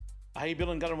Hey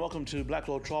Bill and Gunn, and welcome to Black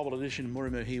Lord Tribal Edition.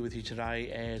 Murimu here with you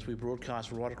today as we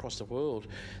broadcast right across the world.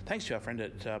 Thanks to our friend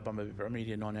at Bumblebee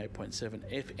Media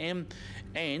 98.7 FM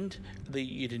and the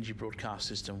Yidinji broadcast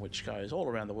system, which goes all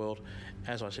around the world,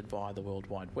 as I said, via the World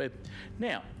Wide Web.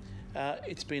 Now,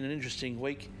 it's been an interesting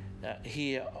week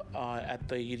here at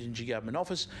the Yidinji government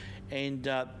office, and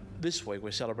this week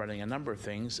we're celebrating a number of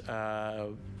things.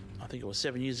 I think it was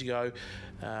 7 years ago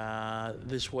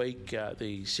this week,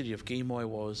 the city of Gimoy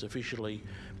was officially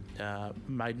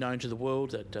made known to the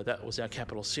world that that was our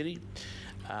capital city.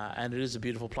 And it is a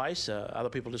beautiful place. Other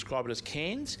people describe it as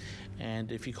Cairns,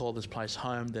 and if you call this place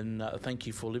home, then thank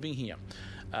you for living here.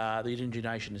 The Yidinji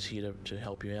Nation is here to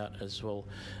help you out, as well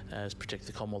as protect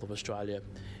the Commonwealth of Australia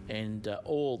and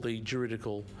all the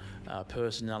juridical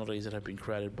personalities that have been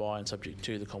created by and subject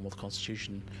to the Commonwealth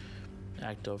Constitution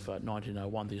Act of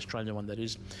 1901, the Australian one that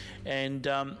is. And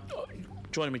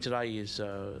joining me today is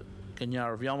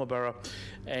Ganyara of Yalmabara,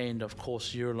 and of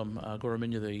course Yurilam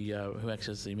Goraminya, who acts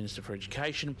as the Minister for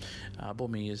Education.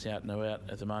 Bumi is out and about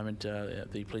at the moment,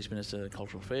 the Police Minister, the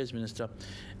Cultural Affairs Minister,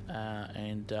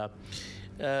 and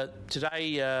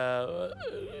today,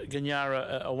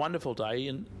 Ganyara, a wonderful day,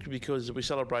 and because we're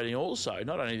celebrating also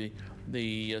not only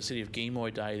the City of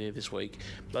Gimoy Day there this week,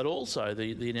 but also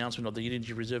the announcement of the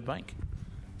Yidindji Reserve Bank.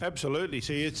 Absolutely.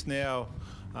 See, it's now,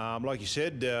 like you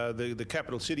said, the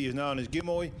capital city is known as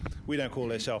Gimoy. We don't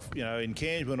call ourselves, in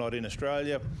Cairns. We're not in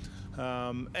Australia.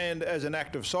 And as an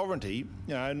act of sovereignty,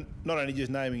 not only just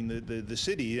naming the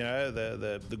city,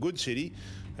 the good city,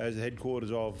 as the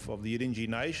headquarters of the Yidinji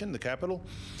Nation, the capital,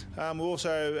 we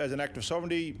also, as an act of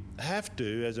sovereignty, have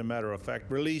to, as a matter of fact,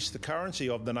 release the currency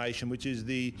of the nation, which is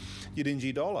the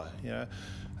Yidinji dollar.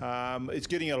 It's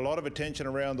getting a lot of attention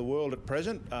around the world at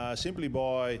present, simply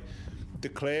by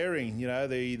declaring,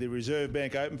 the Reserve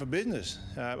Bank open for business,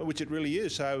 which it really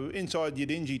is. So inside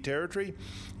Yidinji territory,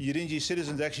 Yidinji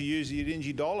citizens actually use the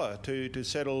Yidinji dollar to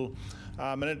settle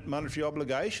monetary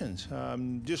obligations.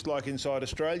 Just like inside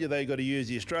Australia, they've got to use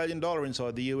the Australian dollar.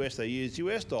 Inside the US, they use the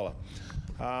US dollar.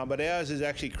 But ours is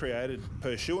actually created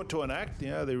pursuant to an act,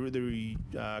 the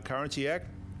Currency Act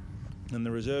and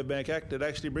the Reserve Bank Act, that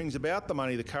actually brings about the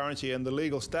money, the currency, and the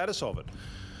legal status of it.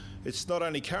 It's not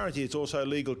only currency, it's also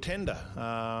legal tender.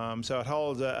 So it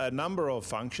holds a number of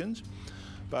functions.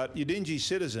 But Yidinji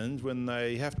citizens, when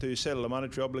they have to settle a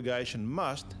monetary obligation,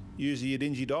 must use the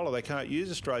Yidinji dollar. They can't use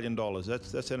Australian dollars.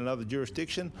 That's in another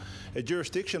jurisdiction. A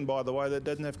jurisdiction, by the way, that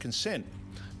doesn't have consent,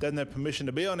 doesn't have permission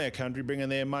to be on our country, bringing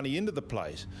their money into the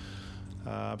place.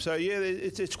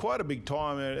 It's quite a big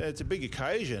time. It's a big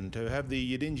occasion to have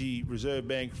the Yidinji Reserve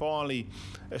Bank finally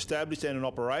established and in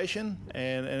operation,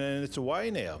 and it's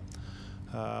away now.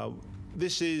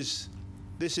 This is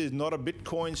not a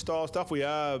Bitcoin style stuff. We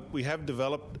have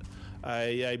developed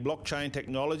a blockchain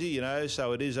technology,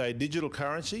 so it is a digital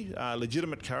currency,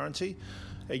 legitimate currency,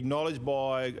 acknowledged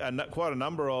by quite a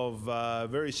number of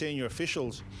very senior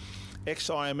officials,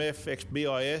 ex-IMF,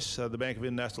 ex-BIS, the Bank of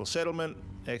International Settlement,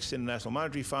 ex-International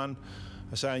Monetary Fund,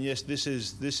 are saying, yes,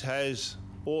 this has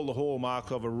all the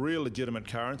hallmarks of a real legitimate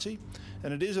currency,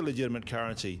 and it is a legitimate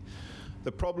currency.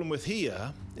 The problem with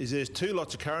here is there's two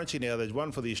lots of currency now. There's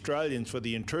one for the Australians, for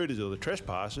the intruders or the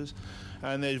trespassers,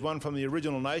 and there's one from the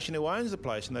original nation who owns the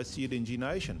place, and that's the Yidinji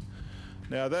Nation.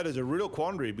 Now, that is a real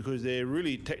quandary, because there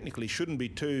really technically shouldn't be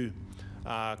two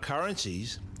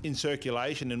currencies in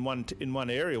circulation in one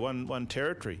area, one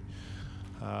territory.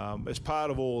 As part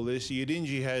of all this,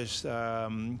 Yidinji has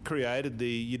created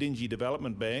the Yidinji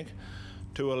Development Bank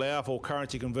to allow for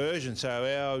currency conversion. So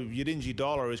our Yidinji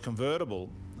dollar is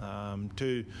convertible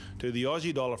to the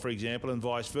Aussie dollar, for example, and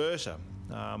vice versa.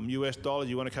 US dollars,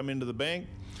 you want to come into the bank,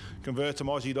 convert some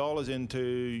Aussie dollars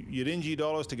into Yidinji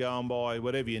dollars to go and buy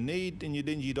whatever you need in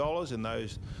Yidinji dollars in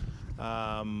those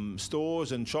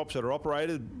stores and shops that are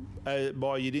operated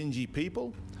by Yidinji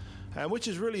people, which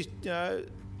is really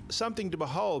something to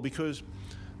behold, because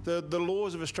the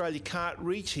laws of Australia can't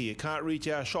reach here, can't reach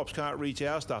our shops, can't reach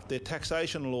our stuff. Their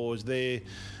taxation laws, their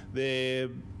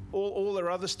all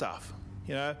their other stuff.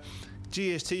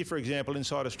 GST, for example,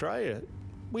 inside Australia,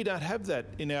 we don't have that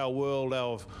in our world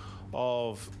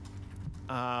of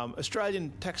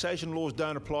Australian taxation laws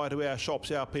don't apply to our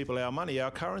shops, our people, our money,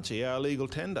 our currency, our legal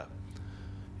tender.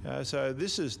 So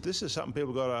this is something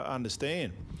people got to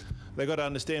understand. They've got to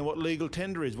understand what legal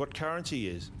tender is, what currency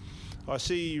is. I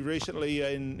see recently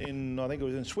in I think it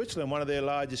was in Switzerland, one of their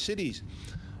largest cities,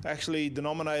 actually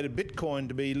denominated Bitcoin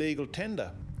to be legal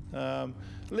tender.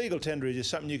 Legal tender is just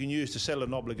something you can use to settle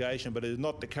an obligation, but it is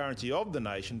not the currency of the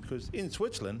nation, because in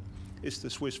Switzerland it's the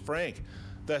Swiss franc.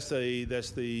 That's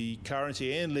the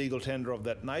currency and legal tender of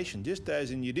that nation. Just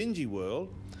as in Yidinji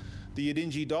world, the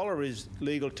Yidindji dollar is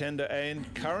legal tender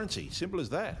and currency. Simple as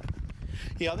that.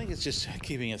 Yeah, I think it's just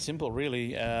keeping it simple,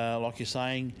 really. Like you're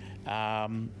saying,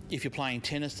 if you're playing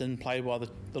tennis, then play by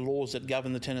the laws that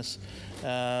govern the tennis,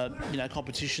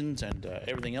 competitions and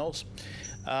everything else.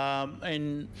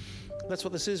 And that's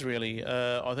what this is, really.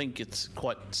 I think it's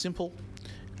quite simple.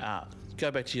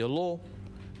 Go back to your law.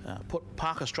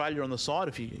 Park Australia on the side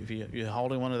if you're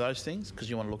holding one of those things, because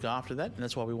you want to look after that, and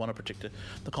that's why we want to protect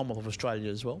the Commonwealth of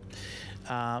Australia as well.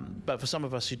 But for some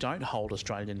of us who don't hold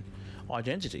Australian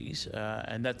identities,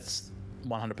 and that's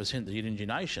 100% the Yidinji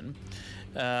nation,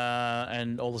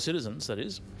 and all the citizens, that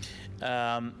is,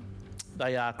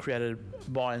 they are created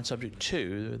by and subject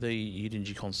to the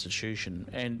Yidinji Constitution,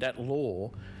 and that law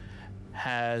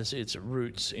has its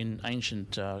roots in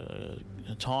ancient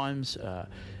times,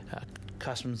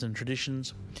 customs and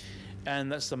traditions,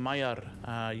 and that's the Mayar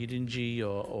Yidinji,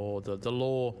 or the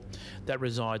law that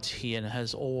resides here and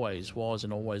has always was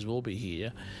and always will be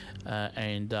here,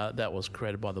 and that was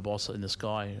created by the boss in the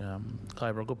sky,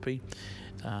 Cobra Guppi,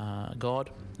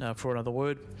 God, for another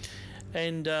word.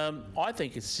 And I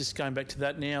think it's just going back to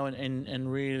that now,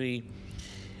 and really,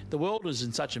 the world is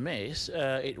in such a mess,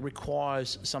 it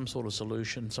requires some sort of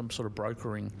solution, some sort of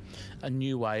brokering, a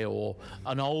new way, or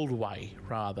an old way,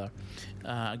 rather,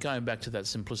 going back to that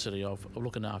simplicity of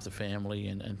looking after family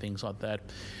and things like that.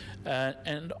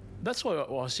 And that's why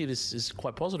I see this is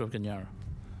quite positive, Ganyara.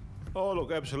 Oh,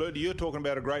 look, absolutely. You're talking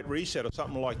about a great reset or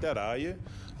something like that, are you?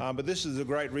 But this is a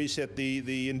great reset,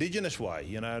 the indigenous way,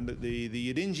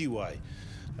 the Yidindji way.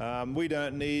 We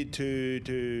don't need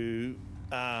to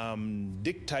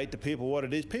dictate to people what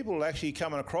it is. People are actually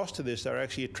coming across to this. They're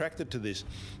actually attracted to this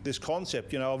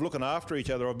concept, of looking after each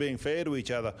other, of being fair to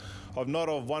each other, of not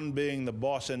of one being the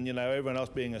boss and, everyone else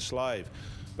being a slave.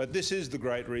 But this is the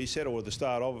great reset, or the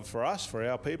start of it for us, for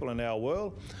our people and our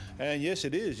world. And yes,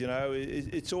 it is.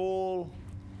 It's all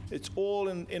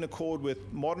in accord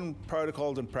with modern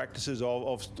protocols and practices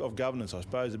of governance, I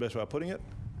suppose, is the best way of putting it.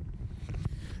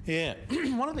 Yeah.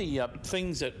 One of the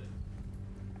things that,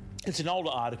 it's an older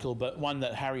article, but one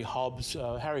that Harry Hobbs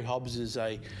is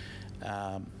an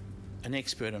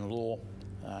expert in law,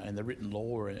 in the written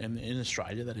law in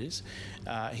Australia, that is.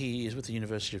 He is with the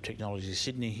University of Technology,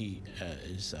 Sydney. He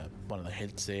is one of the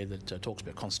heads there that talks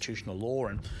about constitutional law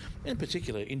and, in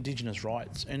particular, indigenous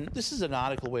rights. And this is an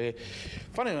article where,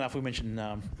 funny enough, we mentioned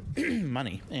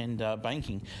money and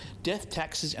banking, death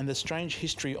taxes and the strange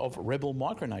history of rebel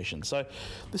micronations. So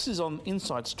this is on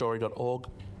insidestory.org.au.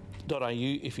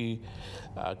 If you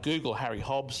Google Harry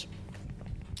Hobbs,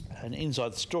 an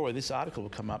inside story, this article will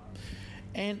come up.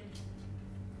 And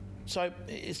so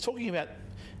it's talking about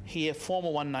here, former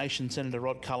One Nation Senator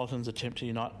Rod Culleton's attempt to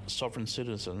unite sovereign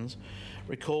citizens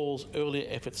recalls earlier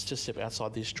efforts to step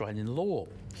outside the Australian law.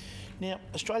 Now,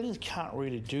 Australians can't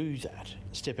really do that,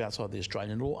 step outside the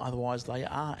Australian law, otherwise they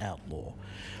are outlaw.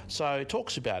 So it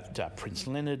talks about Prince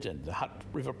Leonard and the Hutt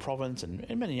River Province and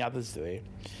many others there.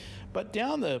 But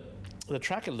down the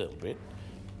track a little bit,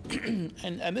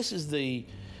 and this is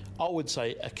I would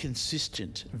say, a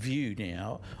consistent view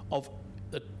now of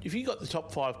that if you got the top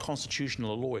 5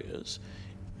 constitutional lawyers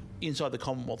inside the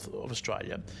Commonwealth of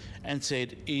Australia and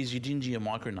said, is Yidinji a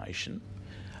micronation,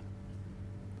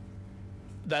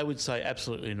 they would say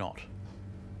absolutely not.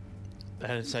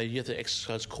 They would say you have to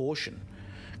exercise caution.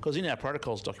 Because in our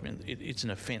protocols document, it's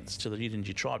an offence to the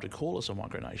Yidinji tribe to call us a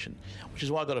micronation, which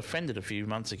is why I got offended a few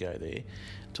months ago there,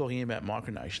 talking about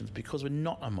micronations, because we're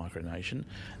not a micronation.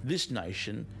 This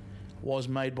nation was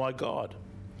made by God.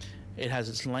 It has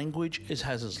its language, it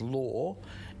has its law,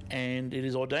 and it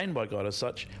is ordained by God as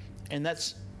such, and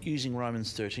that's using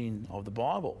Romans 13 of the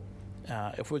Bible.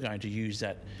 If we're going to use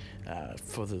that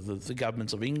for the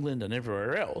governments of England and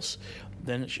everywhere else,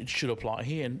 then it should apply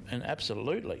here, and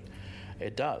absolutely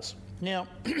it does. Now,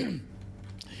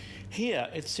 here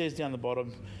it says down the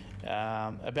bottom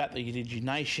about the Yidinji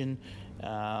nation,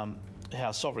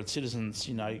 how sovereign citizens,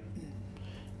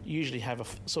 usually have a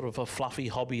sort of a fluffy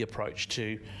hobby approach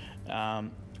to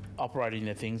operating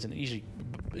their things, and it usually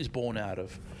is born out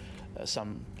of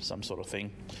some sort of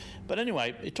thing. But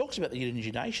anyway, it talks about the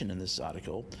Yidinji nation in this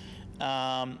article,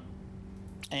 and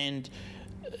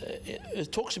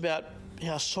it talks about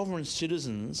how sovereign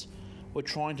citizens were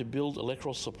trying to build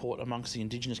electoral support amongst the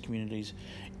Indigenous communities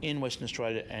in Western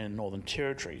Australia and Northern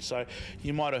Territory. So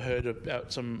you might have heard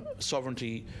about some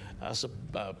sovereignty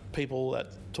people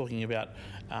that talking about,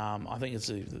 I think it's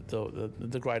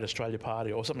the Great Australia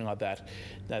Party or something like that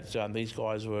these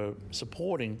guys were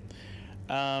supporting.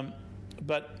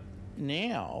 But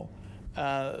now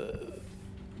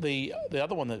the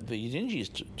other one that the Yidinji is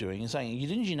doing is saying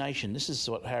Yidinji Nation, this is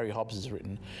what Harry Hobbs has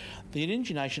written, the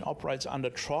Yidinji Nation operates under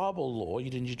tribal law,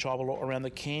 Yidinji tribal law, around the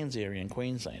Cairns area in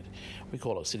Queensland. We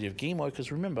call it City of Gimo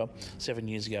because remember, 7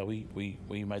 years ago we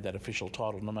made that official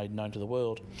title and made known to the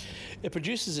world. It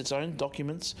produces its own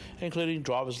documents, including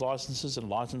driver's licences and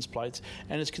licence plates,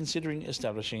 and is considering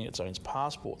establishing its own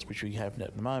passports, which we have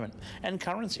at the moment, and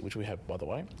currency, which we have, by the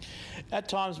way. At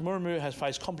times, Murrumbidgee has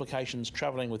faced complications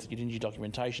travelling with Yidinji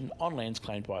documentation on lands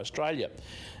claimed by Australia.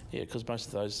 Yeah, because most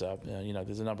of those,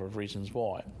 there's a number of reasons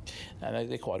why, and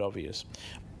they're quite obvious.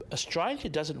 Australia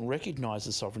doesn't recognise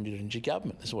the sovereign Yidinji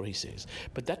government, is what he says,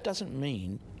 but that doesn't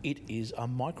mean it is a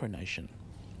micronation.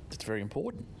 That's very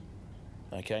important.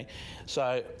 Okay,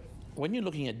 so when you're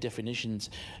looking at definitions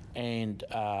and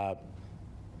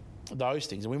those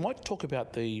things, and we might talk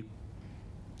about the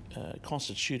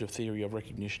constitutive theory of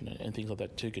recognition and things like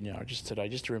that too, Ganyara, just today,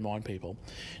 just to remind people.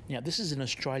 Now, this is an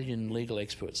Australian legal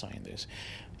expert saying this.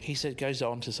 He goes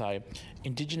on to say,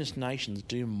 Indigenous nations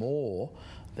do more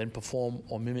than perform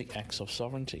or mimic acts of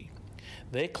sovereignty.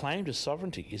 Their claim to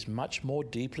sovereignty is much more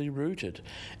deeply rooted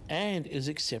and is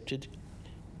accepted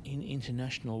in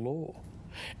international law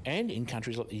and in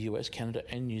countries like the US, Canada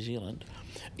and New Zealand,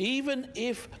 even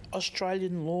if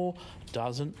Australian law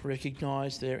doesn't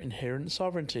recognise their inherent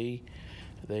sovereignty.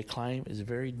 Their claim is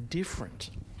very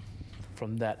different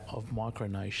from that of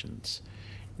micronations.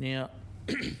 Now,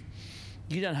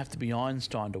 you don't have to be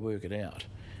Einstein to work it out,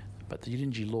 but the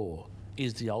Yidinji law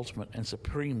is the ultimate and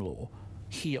supreme law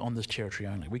here on this territory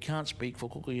only. We can't speak for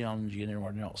Yidinji and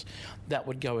everyone else. That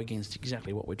would go against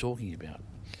exactly what we're talking about.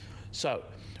 So,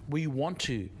 we want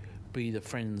to be the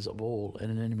friends of all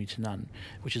and an enemy to none,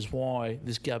 which is why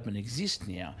this government exists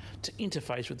now, to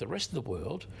interface with the rest of the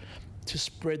world, to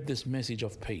spread this message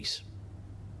of peace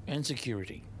and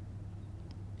security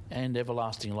and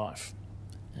everlasting life.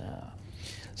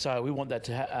 So we want that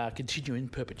to continue in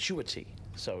perpetuity,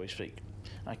 so we speak.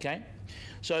 Okay?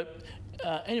 So,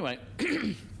 anyway,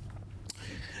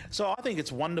 so I think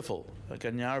it's wonderful,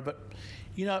 Ganyara, but,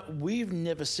 we've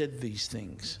never said these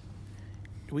things.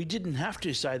 We didn't have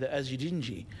to say that as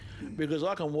Yidinji, because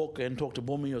I can walk and talk to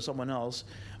Bumi or someone else,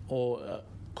 or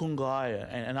Kungai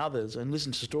and others, and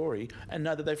listen to the story and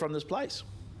know that they're from this place.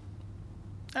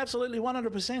 Absolutely,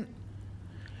 100%.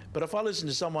 But if I listen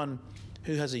to someone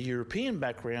who has a European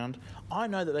background, I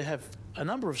know that they have a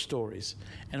number of stories,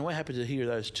 and we're happy to hear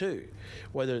those too,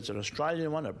 whether it's an Australian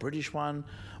one, a British one,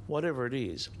 whatever it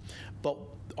is. But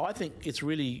I think it's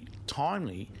really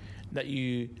timely that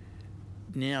you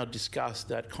now discuss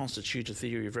that constitutive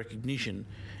theory of recognition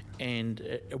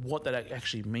and what that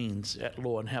actually means at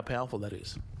law and how powerful that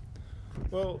is.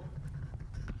 Well,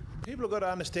 people have got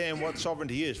to understand what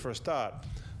sovereignty is for a start.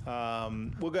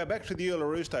 We'll go back to the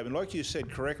Uluru Statement. Like you said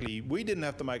correctly, we didn't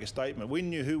have to make a statement. We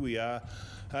knew who we are.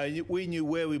 We knew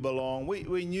where we belong.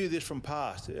 We knew this from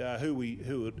past,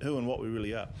 who and what we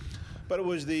really are. But it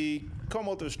was the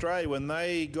Commonwealth of Australia when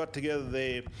they got together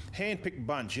their hand-picked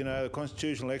bunch, the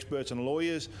constitutional experts and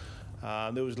lawyers.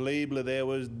 There was Liebler, there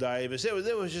was Davis.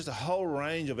 There was just a whole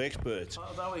range of experts.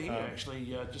 They were here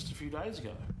actually just a few days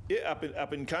ago. Yeah,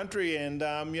 up in country and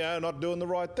not doing the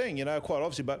right thing, quite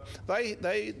obviously. But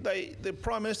the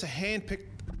Prime Minister handpicked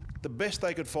the best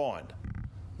they could find.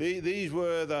 These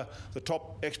were the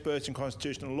top experts in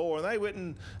constitutional law, and they went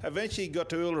and eventually got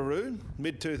to Uluru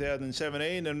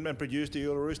mid-2017 and produced the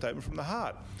Uluru Statement from the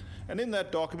Heart. And in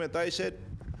that document they said,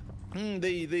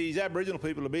 these Aboriginal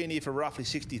people have been here for roughly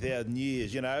 60,000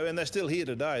 years, and they're still here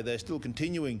today. They're still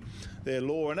continuing their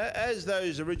law. And as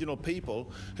those original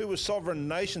people, who were sovereign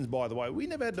nations, by the way, we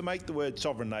never had to make the word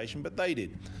sovereign nation, but they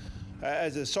did.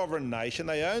 As a sovereign nation,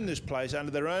 they own this place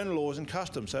under their own laws and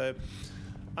customs. So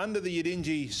under the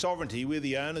Yidinji sovereignty, we're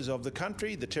the owners of the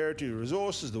country, the territory, the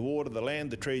resources, the water, the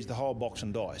land, the trees, the whole box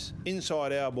and dice,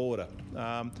 inside our border.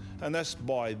 And that's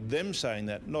by them saying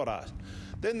that, not us.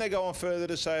 Then they go on further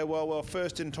to say, well,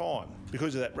 first in time,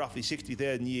 because of that roughly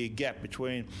 60,000 year gap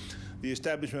between the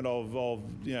establishment of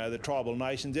the tribal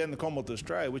nations and the Commonwealth of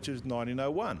Australia, which was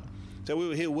 1901. So we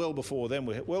were here well before them.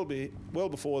 Well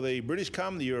before the British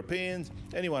come, the Europeans,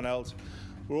 anyone else.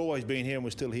 We've always been here and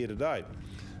we're still here today.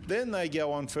 Then they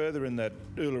go on further in that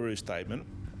Uluru Statement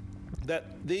that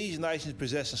these nations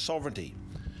possess a sovereignty.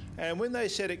 And when they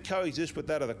said it coexists with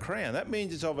that of the Crown, that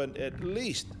means it's of at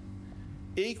least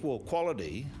equal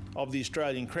quality of the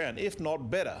Australian Crown, if not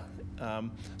better.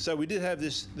 So we did have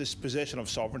this possession of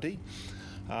sovereignty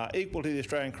equal to the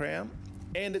Australian Crown,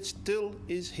 and it still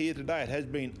is here today. It has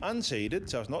been unceded,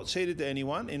 so it's not ceded to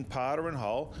anyone in part or in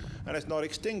whole, and it's not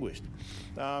extinguished.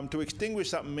 To extinguish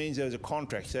something means there's a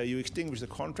contract. So you extinguish the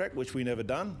contract, which we never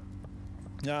done.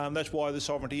 That's why the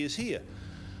sovereignty is here.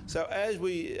 So as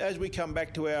we come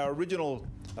back to our original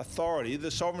authority,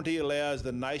 the sovereignty allows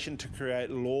the nation to create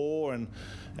law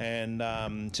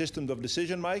and systems of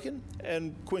decision making.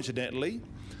 And coincidentally,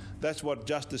 that's what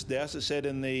Justice Dowsett said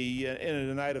in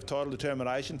a native title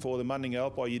determination for the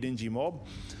Mundingalpa Yidindji mob,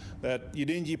 that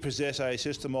Yidindji possess a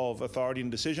system of authority and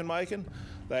decision making.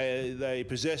 They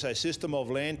possess a system of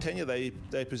land tenure.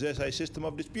 They possess a system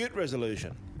of dispute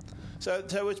resolution. So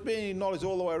it's being acknowledged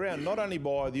all the way around, not only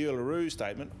by the Uluru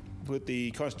Statement with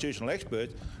the constitutional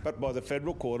experts, but by the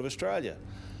Federal Court of Australia.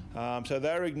 So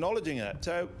they're acknowledging that.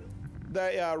 So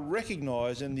they are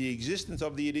recognising the existence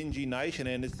of the Yidindji nation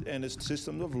and its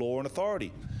systems of law and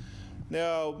authority.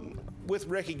 Now, with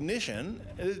recognition,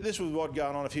 this was what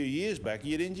going on a few years back.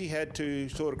 Yidindji had to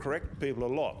sort of correct people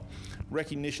a lot.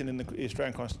 Recognition in the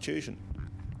Australian Constitution.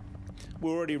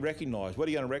 We're already recognised. What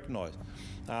are you going to recognise?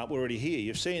 We're already here.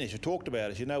 You've seen us. You've talked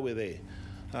about us. You know we're there.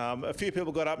 A few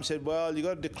people got up and said, "Well, you've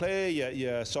got to declare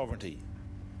your sovereignty."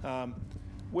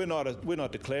 We're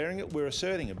not declaring it. We're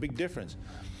asserting it. Big difference.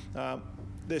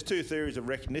 There's two theories of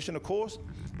recognition, of course.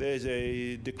 There's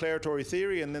a declaratory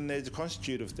theory, and then there's a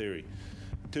constitutive theory.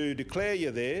 To declare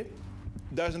you're there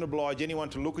doesn't oblige anyone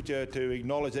to look at you to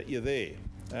acknowledge that you're there.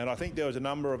 And I think there was a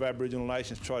number of Aboriginal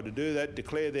nations tried to do that,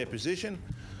 declare their position.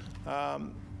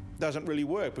 Doesn't really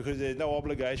work because there's no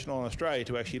obligation on Australia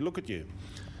to actually look at you.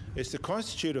 It's the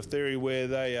constitutive theory where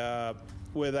they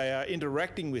are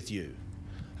interacting with you.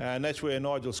 And that's where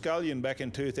Nigel Scullion back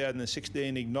in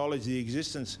 2016 acknowledged the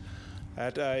existence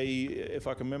at if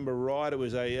I can remember right, it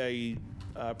was a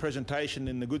presentation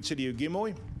in the good city of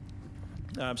Gimoy,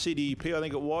 CDEP I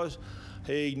think it was.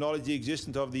 He acknowledged the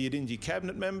existence of the Yidindji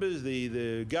cabinet members.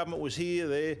 The government was here,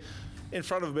 there, in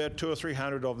front of about 200 or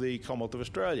 300 of the Commonwealth of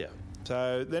Australia.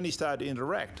 So then he started to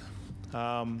interact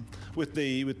with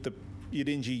the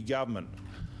Yidindji government.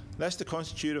 That's the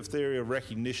constitutive theory of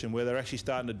recognition, where they're actually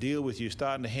starting to deal with you,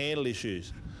 starting to handle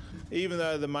issues. Even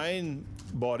though the main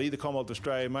body, the Commonwealth of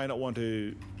Australia, may not want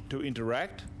to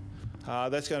interact,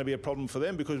 that's going to be a problem for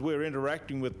them because we're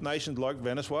interacting with nations like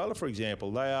Venezuela, for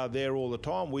example. They are there all the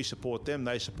time. We support them.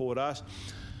 They support us,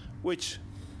 which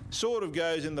sort of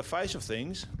goes in the face of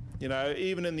things. You know,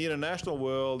 even in the international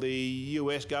world, the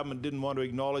US government didn't want to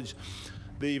acknowledge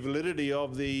the validity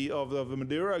of the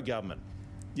Maduro government.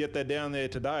 Yet they're down there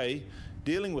today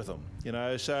dealing with them, you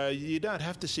know. So you don't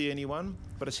have to see anyone,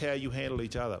 but it's how you handle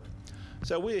each other.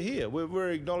 So we're here.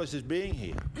 We're acknowledged as being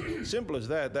here. Simple as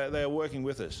that. They are working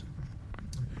with us.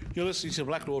 You're listening to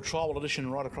Black Law Tribal Edition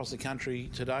right across the country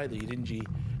today, the Yidindji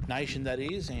Nation, that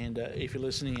is. And if you're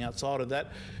listening outside of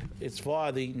that, it's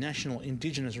via the National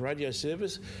Indigenous Radio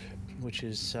Service, which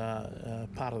is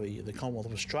part of the Commonwealth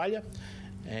of Australia.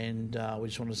 And we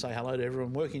just want to say hello to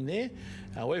everyone working there.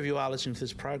 Wherever you are listening to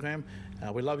this program,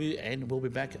 we love you, and we'll be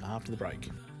back after the break.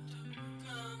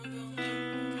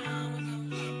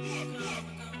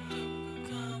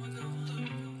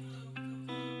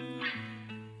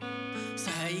 So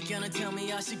how you gonna tell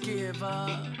me I should give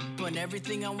up when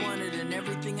everything I wanted and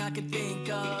everything I could think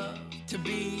of to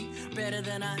be better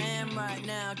than I am right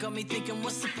now? Got me thinking,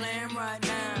 what's the plan right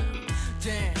now?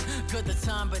 Damn, got the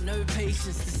time but no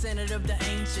patience. Descendant of the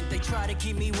ancient, they try to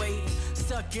keep me waiting.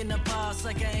 Stuck in the past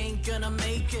like I ain't gonna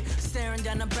make it. Staring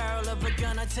down the barrel of a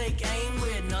gun I take aim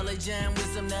with. Knowledge and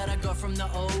wisdom that I got from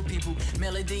the old people.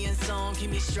 Melody and song keep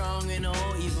me strong in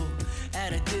all evil.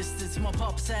 At a distance, my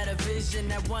pops had a vision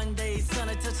that one day he's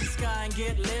gonna touch the sky and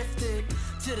get lifted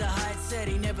to the heights that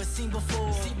he never seen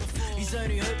before. His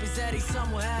only hope is that he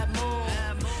son will have more.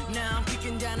 Now I'm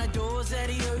kicking down the doors that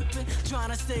he opened, trying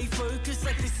to stay focused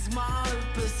like this is my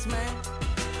opus, man.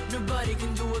 Nobody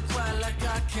can do it quite like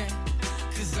I can,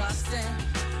 cause I stand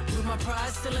with my pride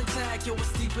still intact. Yo,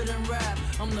 what's deeper than rap?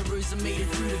 I'm the rose that made it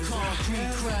through the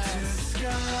concrete cracks.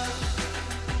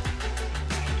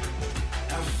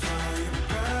 Our fire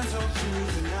burns all through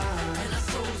the night, and our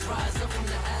souls rise up from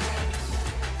the ash.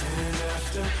 And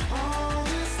after all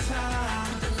this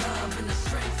time, with the love and the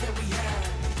strength that we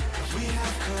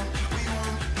have come, we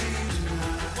won't be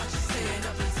denied. Watch you stand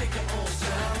up and take it all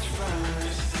back.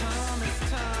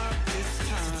 It's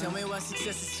time. So tell me why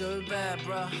success is so bad,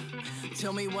 bruh.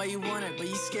 Tell me why you want it, but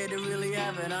you scared to really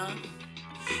have it, huh?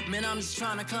 Man, I'm just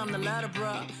trying to climb the ladder,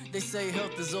 bruh. They say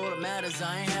health is all that matters,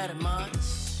 I ain't had it much.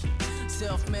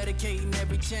 Self-medicating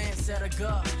every chance that I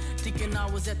got, thinking I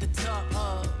was at the top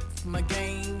of my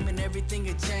game, and everything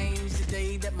had changed. The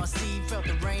day that my seed felt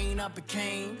the rain, I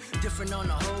became different on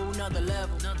a whole nother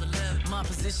level. My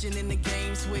position in the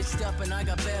game switched up and I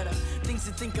got better. Things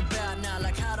to think about now,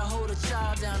 like how to hold a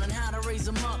child down and how to raise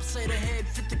them up. Say the head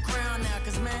fit the crown now,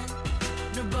 cause man,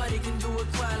 Nobody can do it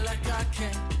quite like I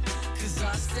can. Cause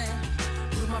I stand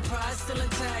with my pride still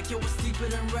intact. Yo, it's deeper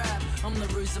than rap. I'm the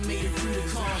reason made it through the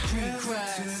concrete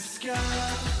cracks.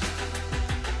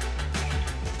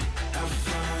 Our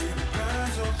fire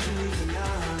burns all through the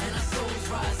night, and our souls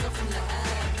rise up from the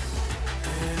ash.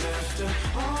 And after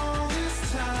all this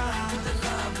time, with the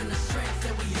love and the strength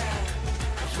that we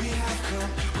have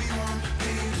come, we won't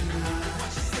be denied.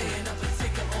 Watch you stand up and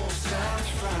take it all Sounds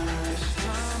right. It's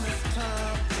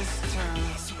time, it's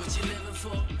time. So what you living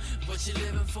for? What you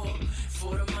living for?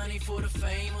 For the money, for the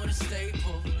fame, or the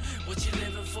staple? What you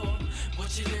living for?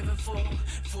 What you living for?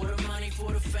 For the money,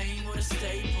 for the fame, or the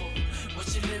staple? What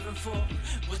you living for?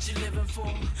 What you living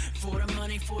for? For the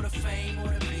money, for the fame,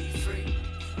 or to be free?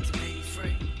 To be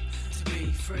free, to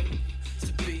be free,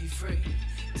 to be free,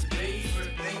 to be free,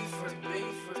 be free, be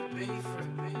free, be free, be free,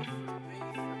 be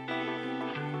free.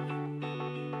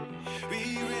 We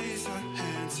raise our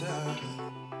hands up.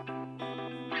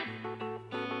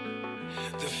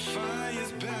 The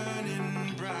fire's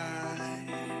burning bright.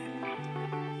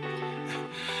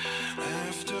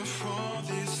 After all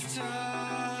this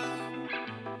time,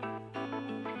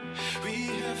 we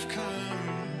have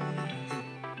come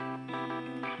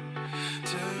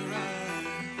to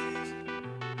rise.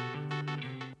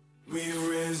 We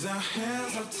raise our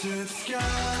hands up to the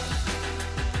sky.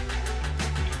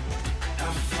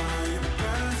 Our fire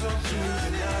burns all through the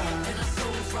night, and our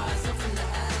souls rise up from the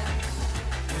ash.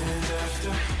 And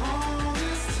after all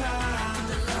this time,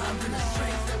 the love and the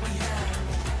strength that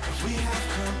we have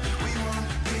come, we won't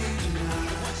be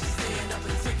denied. Watch you stand up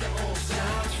and take it all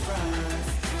Sounds right.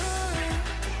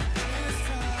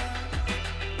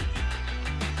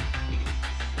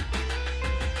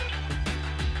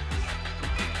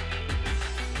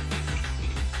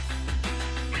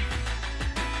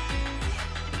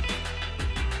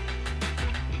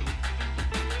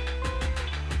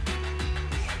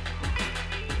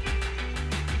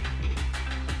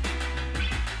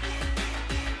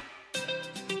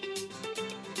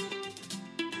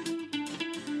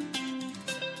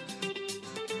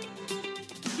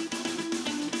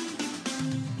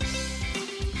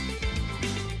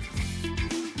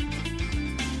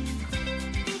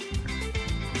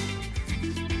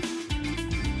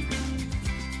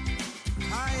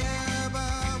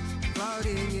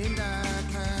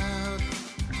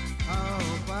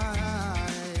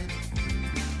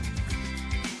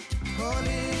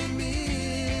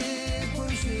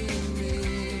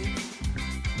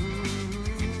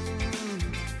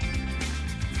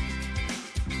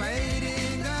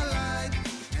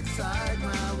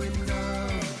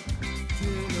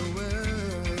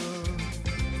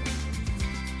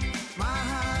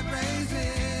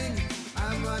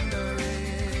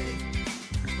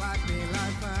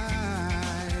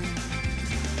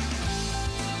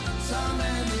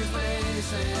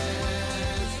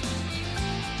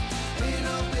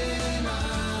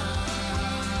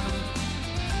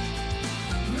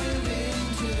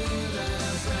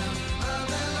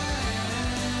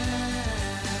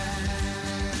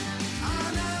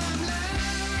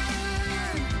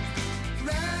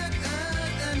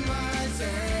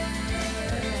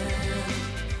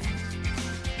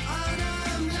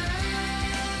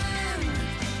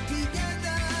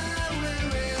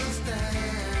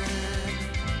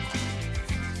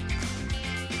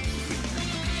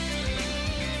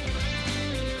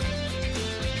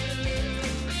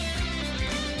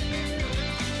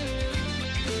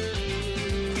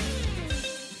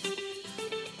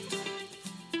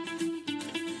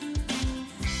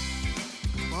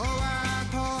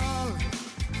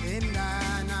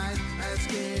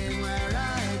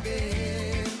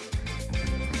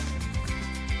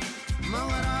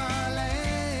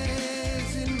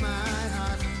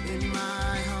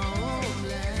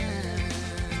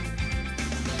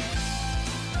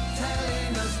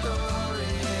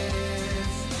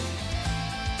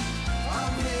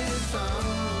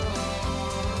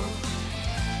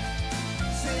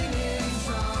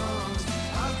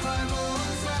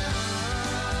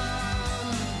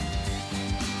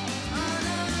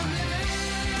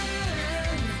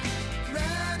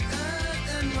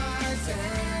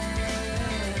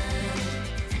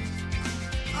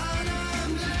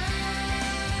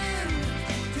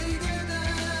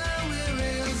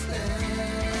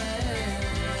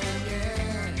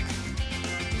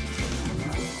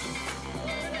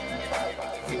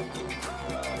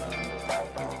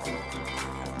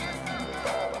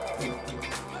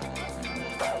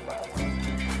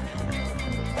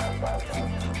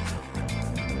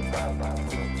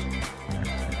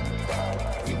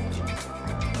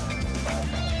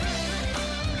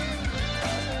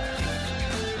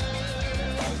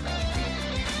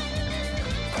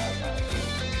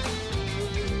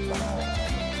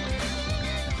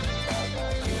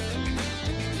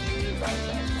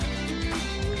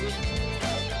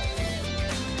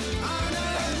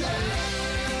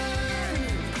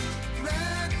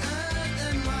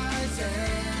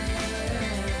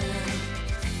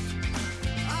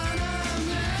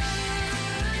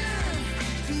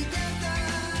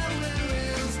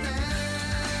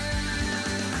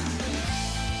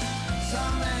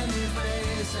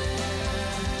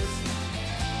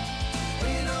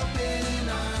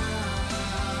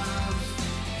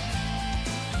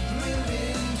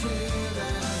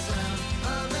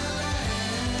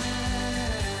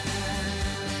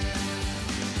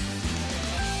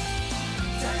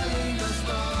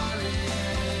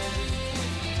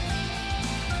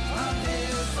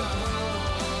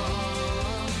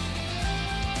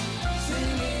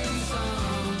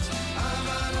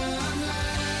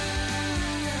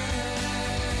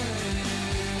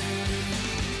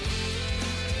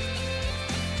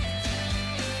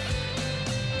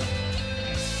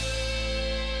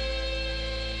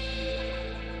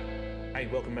 Hey,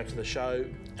 welcome back to the show.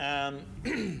 I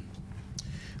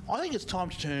think it's time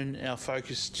to turn our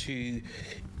focus to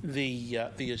the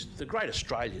great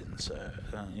Australians.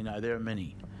 There are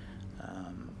many.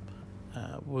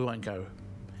 We won't go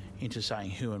into saying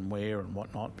who and where and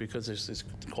whatnot because there's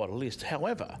quite a list.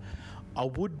 However, I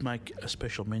would make a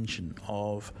special mention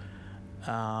of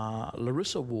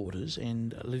Larissa Waters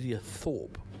and Lidia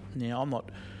Thorpe. Now, I'm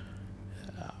not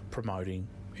promoting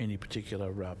any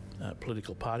particular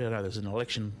political party. I know there's an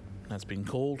election that's been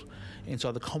called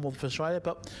inside the Commonwealth of Australia,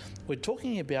 but we're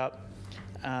talking about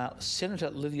Senator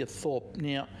Lidia Thorpe.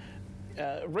 Now,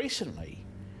 recently,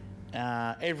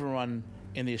 everyone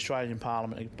in the Australian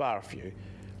Parliament, bar a few,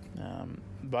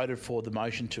 voted for the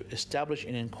motion to establish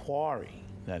an inquiry,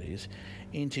 that is,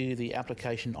 into the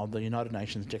application of the United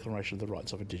Nations Declaration of the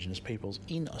Rights of Indigenous Peoples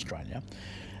in Australia.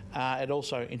 It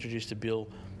also introduced a bill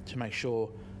to make sure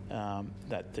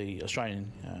that the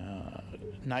Australian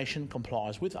nation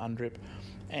complies with UNDRIP,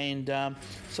 and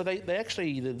so they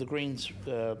actually, the Greens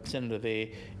senator there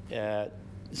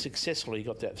successfully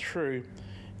got that through,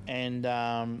 and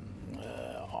I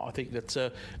think that's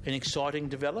an exciting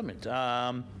development.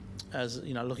 As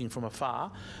you know, looking from afar,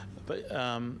 but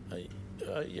but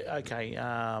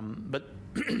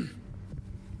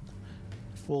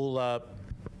well.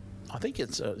 I think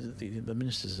it's the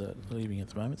minister's leaving at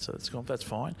the moment, so that's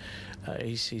fine.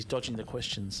 He's dodging the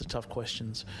questions, the tough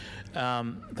questions.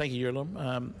 Thank you,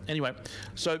 Yurlum. Anyway,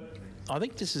 so I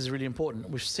think this is really important.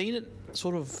 We've seen it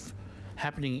sort of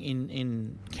happening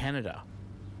in Canada,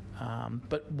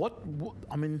 but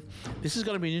I mean, this is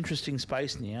going to be an interesting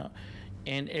space now,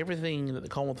 and everything that the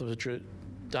Commonwealth of Australia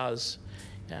does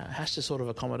has to sort of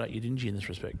accommodate Yidinji in this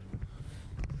respect.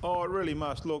 Oh, it really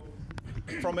must. Look,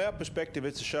 from our perspective,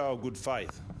 it's a show of good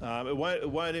faith. It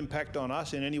won't impact on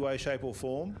us in any way, shape or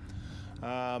form.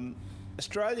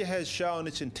 Australia has shown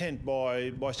its intent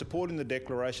by supporting the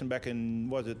declaration back in,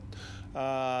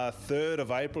 3rd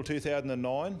of April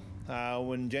 2009,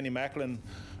 when Jenny Macklin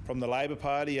from the Labor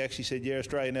Party actually said, yeah,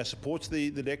 Australia now supports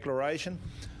the declaration.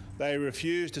 They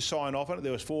refused to sign off on it.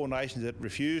 There was 4 nations that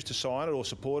refused to sign it or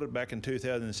support it back in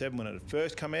 2007 when it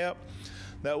first came out.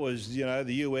 That was,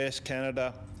 the US,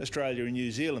 Canada, Australia and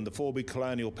New Zealand, the 4 big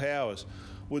colonial powers,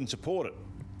 wouldn't support it.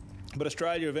 But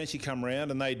Australia eventually come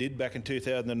around, and they did back in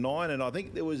 2009, and I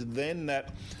think there was then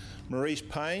that Marise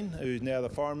Payne, who's now the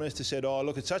Foreign Minister, said, oh,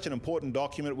 look, it's such an important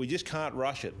document, we just can't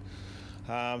rush it.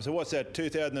 So what's that,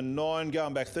 2009,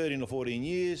 going back 13 or 14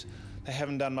 years, they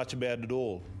haven't done much about it at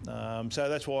all. So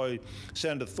that's why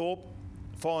Senator Thorpe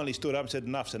finally stood up and said,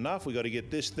 enough's enough, we've got to get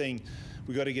this thing,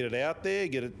 we've got to get it out there,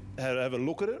 have a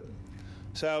look at it.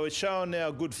 So it's shown now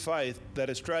good faith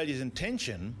that Australia's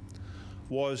intention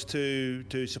was to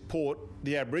support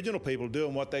the Aboriginal people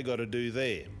doing what they got to do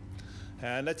there.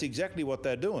 And that's exactly what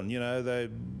they're doing.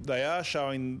 They are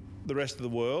showing the rest of the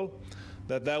world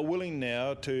that they're willing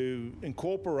now to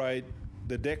incorporate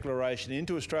the declaration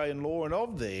into Australian law,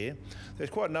 and there's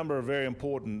quite a number of very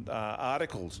important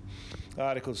articles.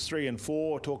 Articles 3 and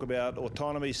 4 talk about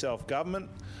autonomy, self-government,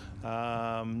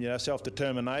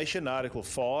 self-determination. Article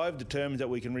 5 determines that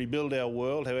we can rebuild our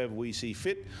world however we see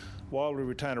fit, while we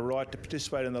retain a right to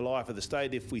participate in the life of the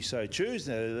state if we so choose.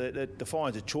 That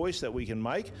defines a choice that we can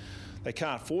make. They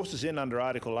can't force us in under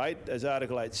Article 8. As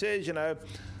Article 8 says,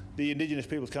 the Indigenous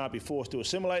peoples can't be forced to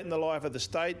assimilate in the life of the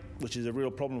state, which is a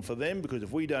real problem for them, because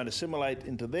if we don't assimilate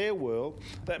into their world,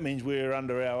 that means we're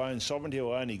under our own sovereignty,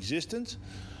 our own existence.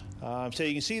 So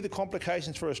you can see the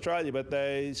complications for Australia, but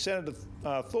Senator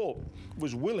Thorpe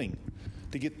was willing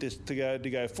to get this to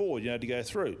go forward, to go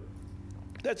through.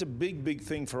 That's a big, big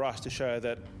thing for us to show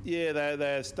that,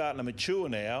 they're starting to mature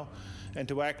now and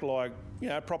to act like,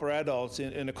 proper adults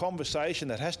in a conversation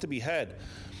that has to be had.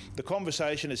 The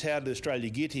conversation is, how did Australia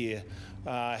get here?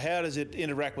 How does it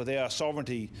interact with our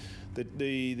sovereignty?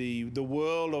 The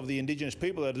world of the Indigenous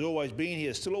people that has always been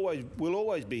here, will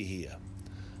always be here.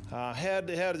 How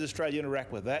does Australia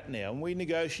interact with that now? And we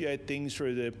negotiate things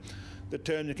through the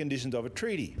terms and conditions of a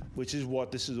treaty, which is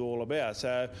what this is all about.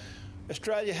 So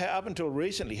Australia, up until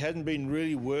recently, hasn't been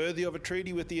really worthy of a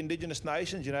treaty with the Indigenous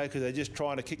nations, because they're just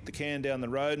trying to kick the can down the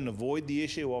road and avoid the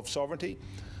issue of sovereignty.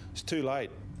 It's too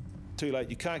late.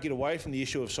 You can't get away from the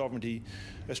issue of sovereignty.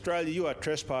 Australia, you are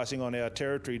trespassing on our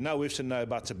territory. No ifs and no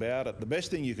buts about it. The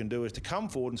best thing you can do is to come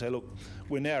forward and say, look,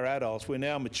 we're now adults, we're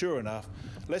now mature enough.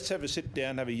 Let's have a sit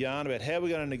down, have a yarn about how we're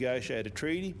going to negotiate a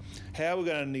treaty, how we're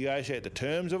going to negotiate the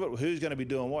terms of it, who's going to be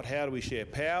doing what, how do we share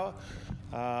power,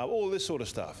 all this sort of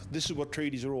stuff. This is what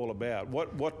treaties are all about.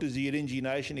 What does the Yidinji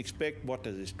nation expect? What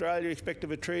does Australia expect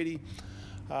of a treaty?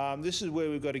 This is where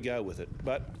we've got to go with it.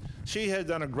 But she has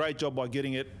done a great job by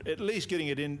getting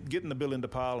the bill into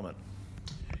Parliament.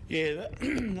 Yeah,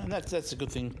 and that's a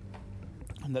good thing,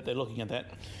 and that they're looking at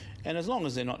that. And as long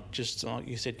as they're not just, like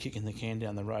you said, kicking the can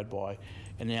down the road by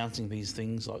announcing these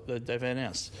things, like they've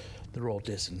announced the royal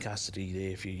deaths in custody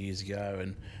there a few years ago,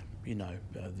 and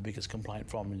the biggest complaint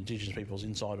from Indigenous peoples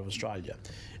inside of Australia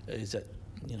is that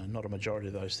not a majority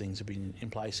of those things have been in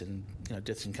place, and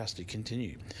deaths in custody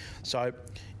continue. So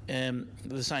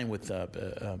the same with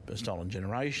stolen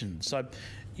generations. So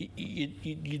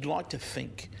you'd like to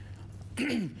think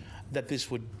that this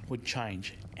would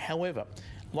change. However,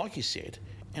 like you said,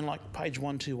 and like page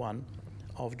 121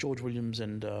 of George Williams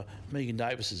and Megan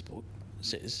Davis's book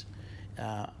says,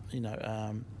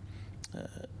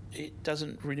 it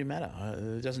doesn't really matter.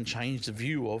 It doesn't change the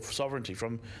view of sovereignty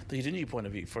from the Yidindji point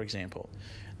of view, for example.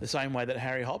 The same way that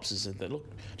Harry Hobbs has said that, look,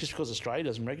 just because Australia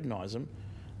doesn't recognise them,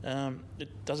 it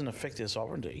doesn't affect their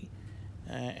sovereignty.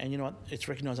 And you know what? It's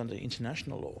recognised under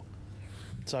international law.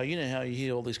 So you know how you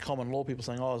hear all these common law people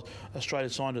saying, "Oh, Australia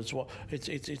signed it.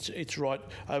 It's right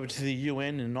over to the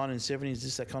UN in the 1970s."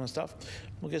 This, that kind of stuff.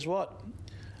 Well, guess what?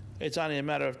 It's only a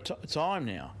matter of time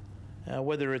now,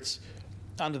 whether it's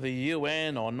under the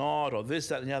UN or not, or this,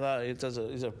 that, and the other. It's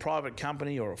a private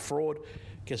company or a fraud.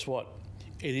 Guess what?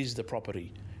 It is the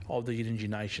property of the Yidinji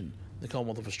nation, the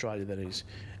Commonwealth of Australia, that is,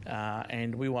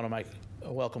 and we want to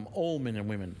welcome all men and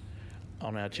women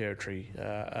on our territory,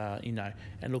 and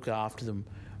look after them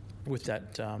with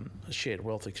that shared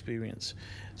wealth experience.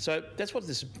 So that's what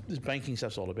this banking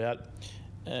stuff's all about.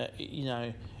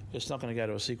 It's not going to go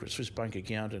to a secret Swiss bank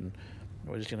account and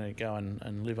we're just going to go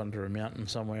and live under a mountain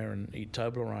somewhere and eat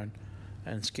Toblerone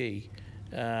and ski.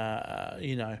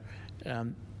 It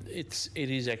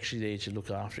is actually there to look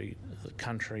after the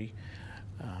country.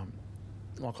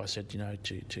 Like I said,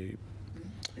 to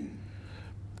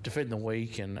defend the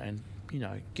weak and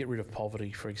get rid of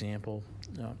poverty, for example.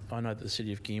 I know that the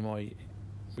city of Gimoy,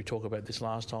 we talked about this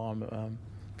last time, a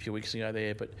few weeks ago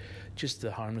there, but just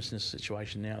the homelessness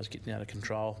situation now is getting out of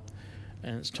control,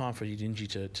 and it's time for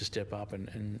Yidinji to step up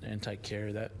and take care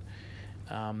of that.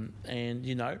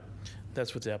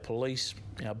 That's with our police,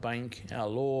 our bank, our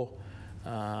law,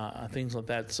 things like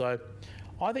that. So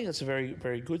I think it's a very,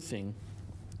 very good thing.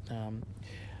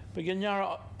 But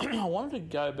Yara, I wanted to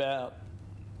go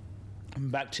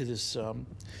back to this,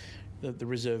 the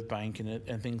Reserve Bank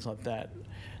and things like that.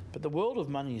 But the world of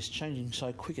money is changing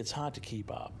so quick, it's hard to keep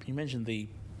up. You mentioned the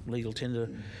legal tender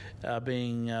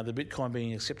being the Bitcoin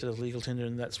being accepted as legal tender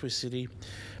in that Swiss city.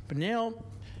 But now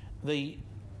the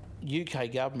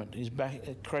UK government is back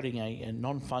creating a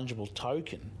non-fungible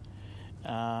token.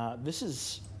 This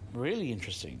is really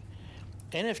interesting.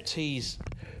 NFTs,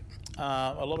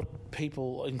 a lot of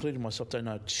people, including myself, don't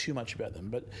know too much about them,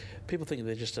 but people think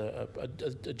they're just a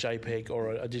JPEG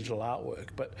or a digital artwork.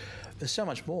 But there's so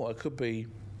much more. It could be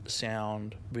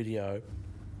sound, video,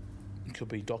 it could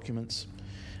be documents,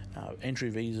 entry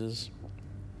visas.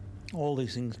 All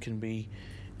these things can be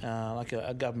like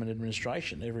a government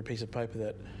administration. Every piece of paper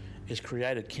that is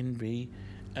created can be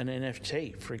an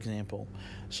NFT, for example.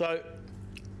 So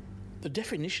the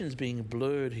definition is being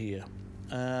blurred here.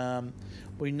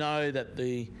 We know that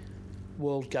the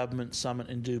World Government Summit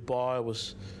in Dubai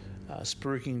was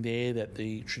spruiking there that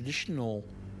the traditional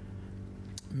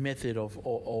method of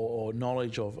or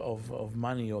knowledge of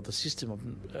money, or the system of,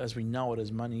 as we know it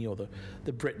as money, or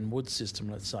the Bretton Woods system,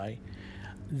 let's say,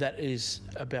 that is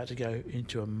about to go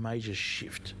into a major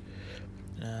shift.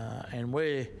 And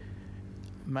where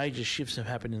major shifts have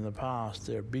happened in the past,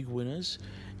 there are big winners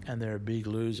and there are big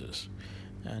losers.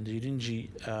 And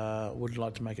Yidinji would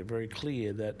like to make it very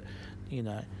clear that,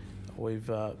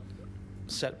 we've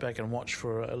sat back and watched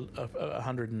for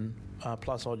 100 and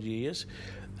plus odd years,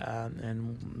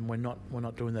 and we're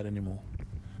not doing that anymore.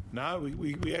 No,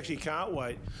 we actually can't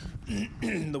wait.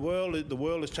 The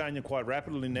world is changing quite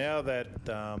rapidly now that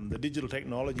the digital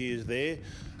technology is there.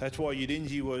 That's why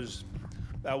Yidinji was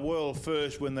a world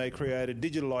first when they created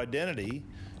digital identity,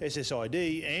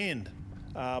 SSID, and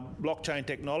blockchain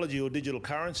technology or digital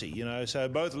currency, so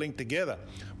both linked together.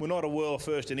 We're not a world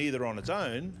first in either on its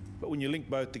own, but when you link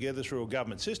both together through a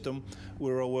government system,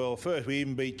 we're a world first. We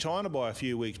even beat China by a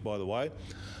few weeks, by the way.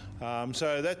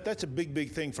 So that's a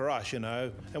big thing for us,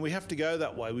 and we have to go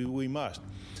that way. We must.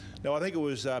 Now, I think it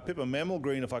was Pippa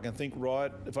Mammelgreen,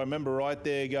 if I remember right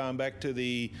there, going back to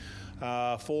the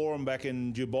forum back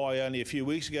in Dubai only a few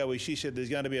weeks ago, where she said there's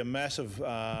going to be a massive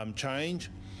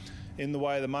change in the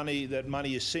way that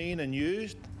money is seen and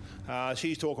used.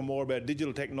 She's talking more about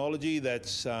digital technology,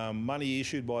 that's money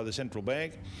issued by the central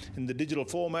bank in the digital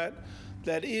format.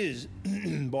 that is,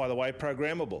 by the way,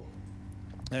 programmable.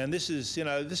 And this is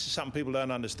something people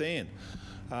don't understand.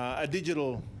 A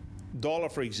digital dollar,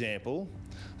 for example,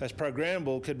 that's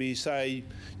programmable could be, say,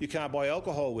 you can't buy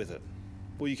alcohol with it,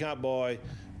 or you can't buy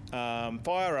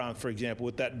firearms, for example,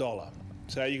 with that dollar.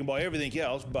 So you can buy everything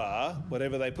else bar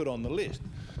whatever they put on the list.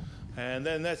 And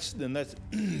then that's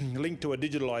linked to a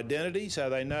digital identity, so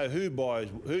they know who's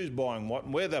buying what,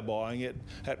 and where they're buying it,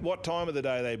 at what time of the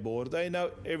day they bought it. They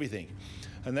know everything.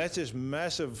 And that's this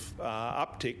massive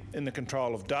uptick in the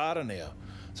control of data now.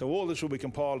 So all this will be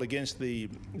compiled against the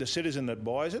citizen that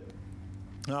buys it,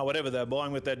 whatever they're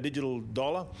buying with that digital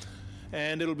dollar,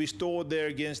 and it'll be stored there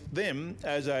against them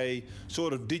as a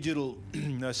sort of digital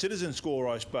citizen score,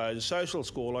 I suppose, a social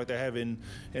score like they have in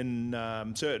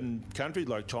certain countries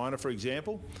like China, for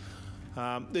example.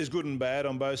 There's good and bad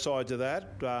on both sides of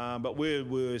that, but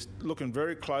we're looking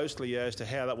very closely as to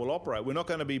how that will operate. We're not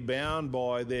going to be bound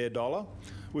by their dollar,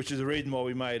 which is the reason why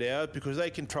we made ours, because they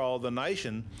control the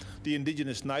nation, the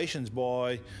indigenous nations,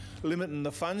 by limiting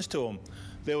the funds to them.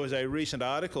 There was a recent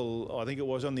article, I think it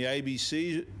was on the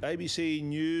ABC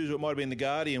News, or it might have been The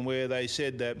Guardian, where they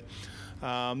said that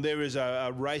there is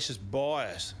a racist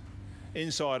bias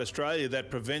inside Australia that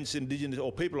prevents Indigenous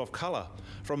or people of colour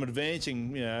from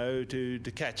advancing,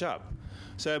 to catch up.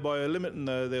 So by limiting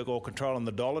or controlling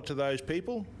the dollar to those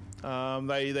people,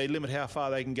 they limit how far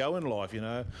they can go in life.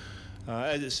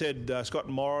 As it said, Scott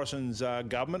Morrison's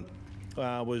government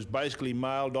was basically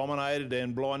male-dominated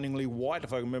and blindingly white,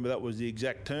 if I can remember that was the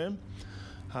exact term.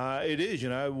 It is,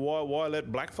 why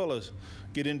let blackfellas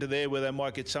get into there where they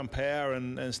might get some power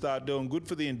and start doing good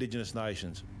for the Indigenous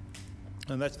nations?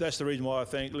 And that's the reason why I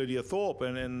thank Lidia Thorpe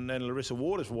and Larissa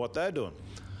Waters for what they're doing.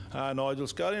 Nigel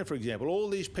Scullion, for example, all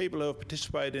these people who have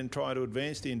participated in trying to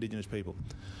advance the Indigenous people.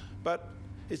 But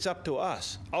it's up to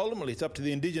us. Ultimately, it's up to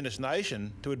the Indigenous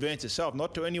nation to advance itself,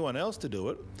 not to anyone else to do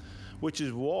it, which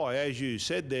is why, as you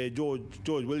said there, George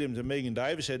Williams and Megan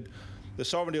Davis said, the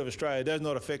sovereignty of Australia does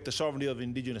not affect the sovereignty of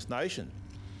Indigenous nations.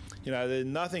 There's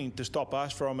nothing to stop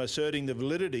us from asserting the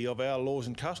validity of our laws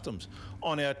and customs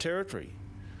on our territory.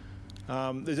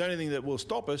 There's only thing that will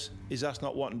stop us is us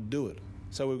not wanting to do it.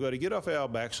 So we've got to get off our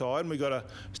backside and we've got to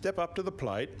step up to the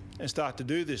plate and start to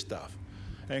do this stuff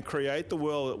and create the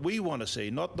world that we want to see,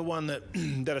 not the one that,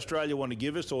 that Australia want to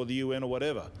give us or the UN or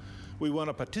whatever. We want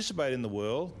to participate in the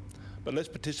world, but let's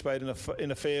participate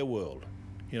in a fair world.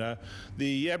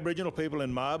 The Aboriginal people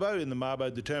in Mabo, in the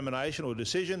Mabo determination or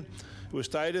decision, it was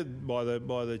stated by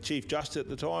the Chief Justice at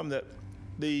the time that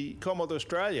the Commonwealth of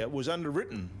Australia was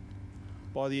underwritten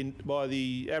by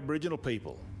the Aboriginal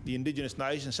people, the Indigenous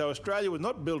nations. So Australia was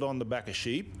not built on the back of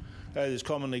sheep, as is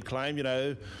commonly claimed,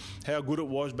 how good it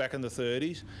was back in the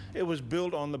 30s. It was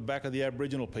built on the back of the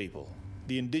Aboriginal people,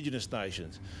 the Indigenous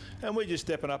nations. And we're just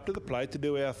stepping up to the plate to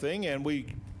do our thing, and we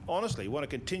honestly want to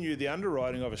continue the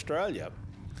underwriting of Australia,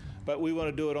 but we want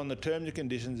to do it on the terms and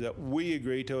conditions that we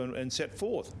agree to and set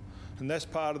forth. And that's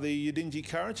part of the Yidindji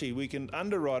currency. We can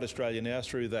underwrite Australia now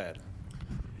through that.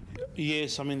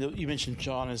 Yes, I mean, you mentioned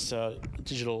China's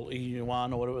digital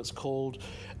yuan or whatever it's called,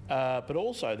 but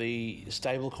also the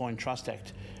Stablecoin Trust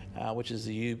Act, which is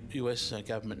the US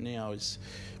government now is,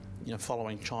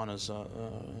 following China's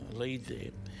lead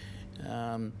there.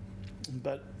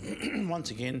 But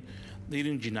once again, the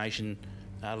Yidinji nation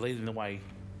leading the way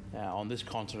on this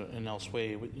continent and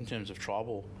elsewhere in terms of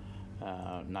tribal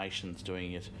nations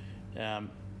doing it.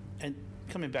 And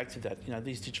coming back to that,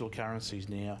 these digital currencies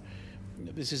now,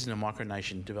 this isn't a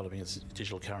micronation developing its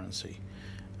digital currency,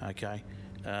 okay?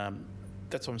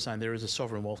 That's what I'm saying. There is a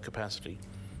sovereign wealth capacity,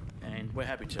 and we're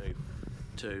happy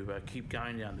to keep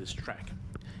going down this track.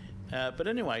 But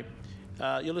anyway,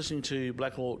 you're listening to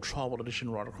Black Law Tribal Edition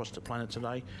right across the planet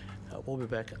today. We'll be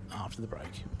back after the break.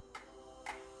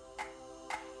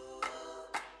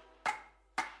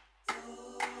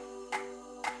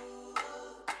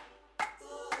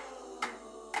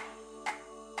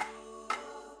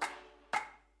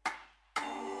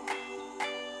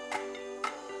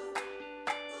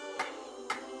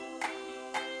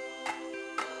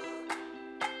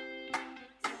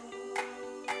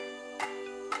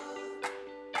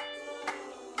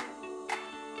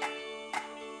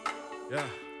 Yeah.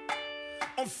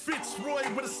 I'm Fitzroy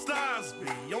where the stars be.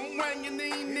 I'm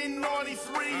Wanganine in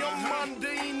 93. I'm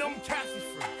mundane, I'm Kathy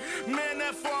free. Man,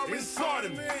 that far inside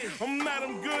of me. I'm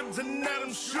Adam Goods and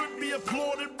Adam should be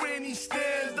applauded when he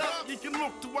stands up. You can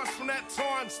look to us from that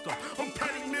time stuff. I'm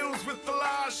Patty Mills with the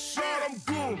last shot. I'm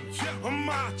Goom, I'm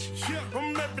Machi.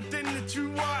 I'm everything that you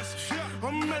watch.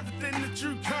 I'm everything that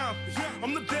you can't be.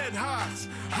 I'm the dead hearts,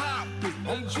 heartbeat.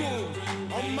 I'm Goom,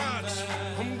 I'm Machi.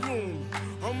 I'm Goom,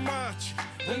 I'm Machi.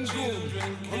 I'm goon,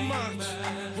 I'm march,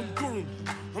 I'm goon,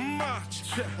 I'm march,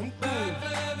 I'm goon,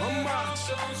 I'm march,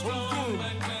 I'm goon,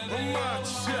 I'm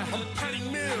march, I'm Patty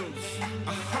Mills,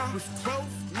 with $12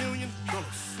 million.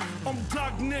 I'm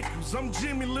Doc Nichols, I'm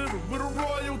Jimmy Little with a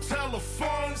royal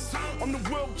telephone. I'm the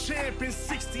world champion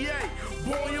 68,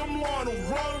 boy I'm Lionel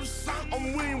Rose.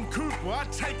 I'm William Cooper, I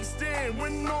take a stand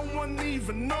when no one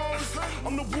even knows.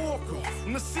 I'm the walk-off,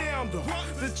 I'm the sounder,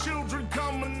 the children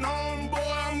coming home. Boy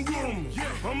I'm groom,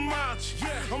 I'm march,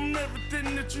 I'm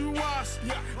everything that you ask.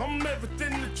 I'm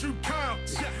everything that you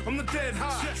count. I'm the dead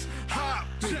heartbeat.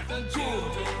 I'm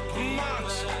goon, I'm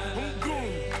march, I'm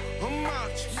goon, I'm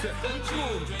march, I'm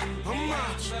goon, I'm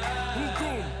march, I'm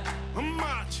goon, I'm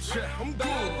march, I'm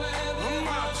goon, I'm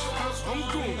march, I'm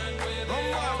goon,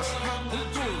 I'm march, I'm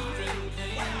goon.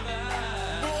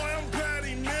 Boy, I'm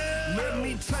Patty Man. Let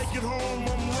me take it home,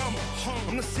 I'm Rummer.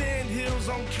 I'm the Sand Hills,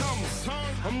 I'm coming.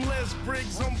 I'm Les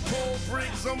Briggs, I'm Paul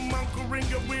Briggs, I'm Uncle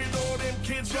Ringer with all them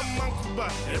kids, I'm Uncle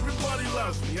Buck. Everybody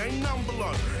loves me, ain't none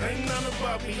below, ain't none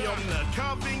above me. I'm the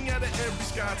carving out of every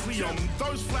sky tree. I'm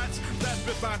those flats that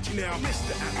Vivace now,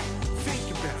 Mr. Apple.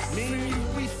 Think about me and you,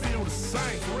 we feel the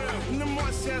same. And it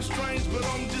might sound strange, but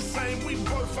I'm just saying we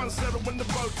both unsettled when the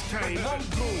boats came. I'm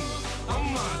goon,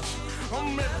 I'm march,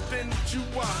 I'm everything that you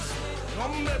want,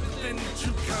 I'm everything that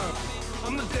you can't.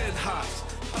 I'm the dead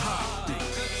heartbeat.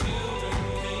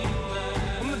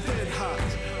 I'm the dead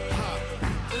heartbeat.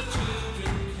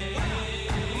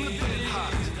 I'm the dead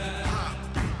heartbeat.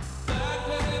 Back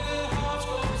where their hearts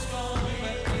grow strong,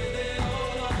 back where they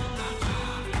all on the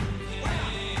children came.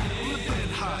 I'm the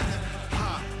dead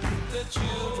heartbeat. The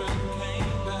children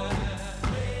came back.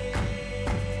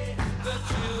 The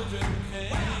children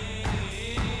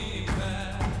came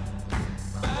back.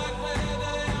 Back where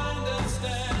they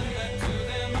understand.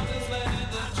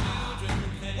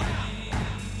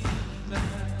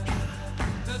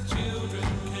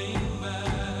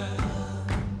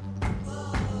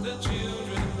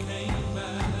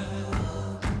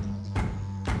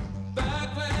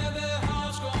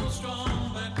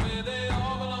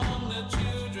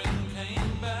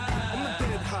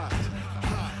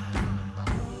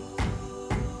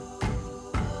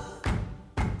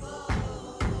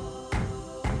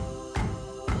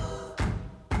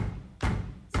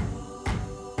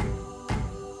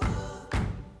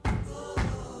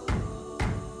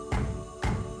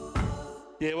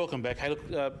 Yeah, welcome back. Hey, look,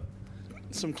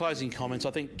 some closing comments.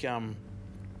 I think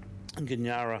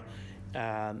Ganyara,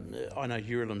 I know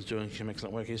Urilim's doing some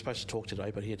excellent work. He was supposed to talk today,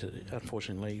 but he had to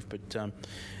unfortunately leave. But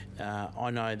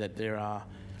I know that there are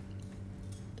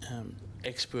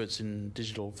experts in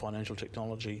digital financial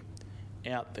technology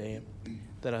out there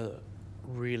that are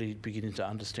really beginning to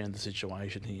understand the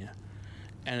situation here.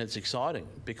 And it's exciting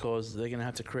because they're going to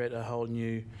have to create a whole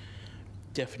new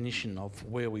definition of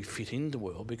where we fit in the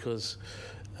world because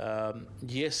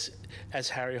yes, as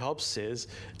Harry Hobbs says,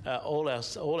 all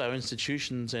our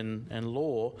institutions and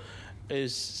law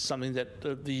is something that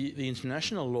the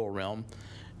international law realm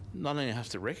not only have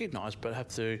to recognise but have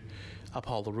to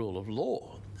uphold the rule of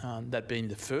law. That being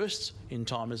the first in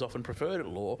time is often preferred at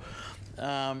law,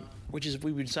 which is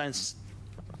we've been saying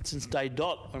since day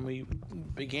dot when we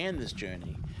began this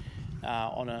journey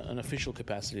on an official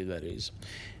capacity, that is.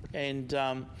 And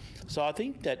so I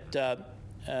think that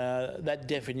that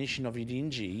definition of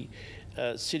Yidinji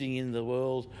sitting in the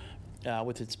world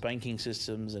with its banking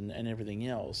systems and everything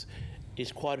else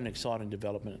is quite an exciting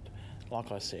development,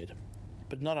 like I said.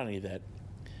 But not only that,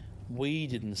 we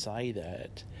didn't say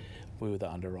that. We were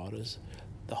the underwriters.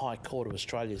 The High Court of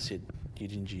Australia said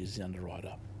Yidinji is the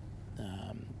underwriter.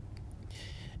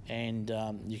 And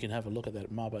you can have a look at that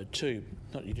at Mabo 2,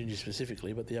 not Yidinji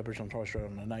specifically, but the Aboriginal and Torres Strait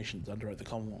Islander nations underwrote the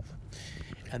Commonwealth.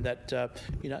 And that,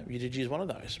 Yidinji is one of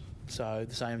those. So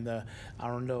the same, the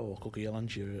Arunda or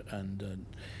Kuki-Yidinji and,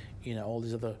 all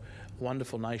these other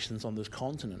wonderful nations on this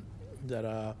continent that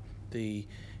are the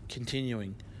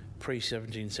continuing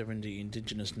pre-1770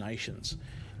 indigenous nations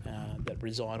that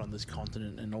reside on this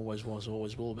continent and always was,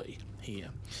 always will be here.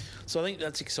 So I think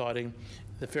that's exciting.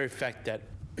 The very fact that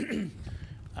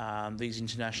these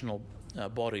international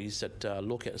bodies that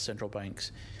look at central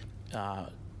banks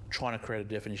trying to create a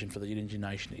definition for the Yidinji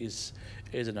nation is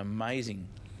an amazing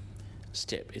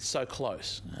step. It's so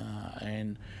close.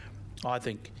 And I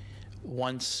think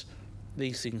once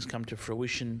these things come to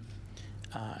fruition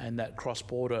and that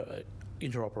cross-border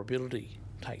interoperability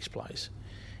takes place,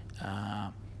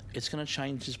 it's going to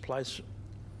change this place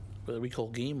that we call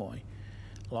Gimoy.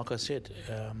 Like I said,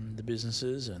 the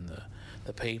businesses and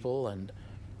the people and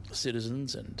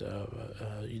citizens and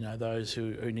those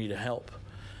who need a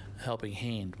helping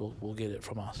hand will get it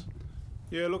from us.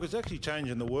 Yeah, look, it's actually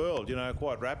changing the world,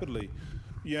 quite rapidly.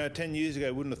 10 years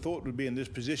ago, wouldn't have thought we'd be in this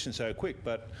position so quick.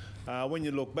 But when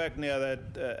you look back now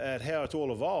at how it's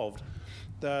all evolved,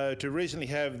 to recently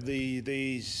have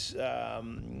these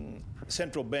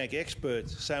central bank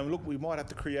experts saying, look, we might have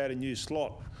to create a new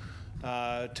slot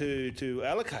to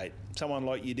allocate someone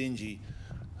like Yidinji.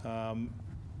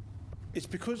 It's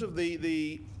because of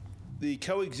the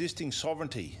coexisting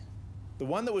sovereignty, the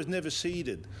one that was never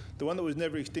ceded, the one that was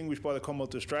never extinguished by the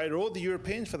Commonwealth of Australia, or the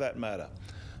Europeans for that matter.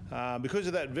 Because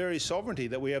of that very sovereignty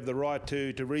that we have the right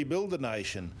to rebuild the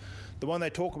nation, the one they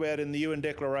talk about in the UN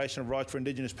Declaration of Rights for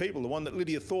Indigenous People, the one that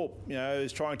Lidia Thorpe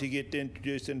is trying to get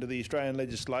introduced into the Australian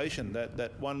legislation,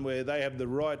 that one where they have the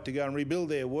right to go and rebuild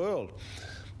their world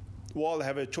while they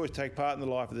have a choice to take part in the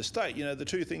life of the state. The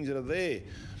two things that are there,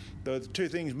 the two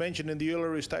things mentioned in the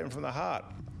Uluru Statement from the Heart,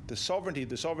 the sovereignty,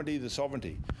 the sovereignty, the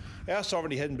sovereignty. Our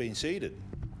sovereignty hadn't been ceded.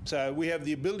 So we have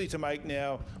the ability to make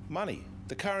now money,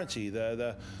 the currency,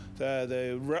 the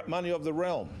money of the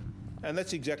realm. And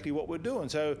that's exactly what we're doing.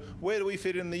 So where do we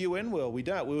fit in the UN world? We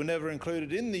don't. We were never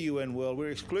included in the UN world. We're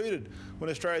excluded. When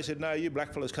Australia said, no, you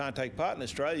blackfellas can't take part in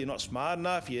Australia, you're not smart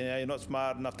enough, you're not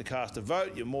smart enough to cast a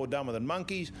vote, you're more dumber than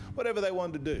monkeys, whatever they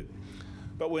wanted to do.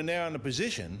 But we're now in a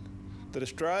position that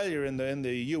Australia in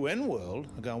the UN world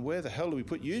are going, where the hell do we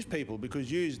put yous people?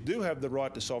 Because yous do have the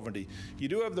right to sovereignty. You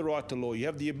do have the right to law. You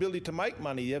have the ability to make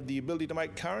money. You have the ability to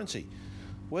make currency.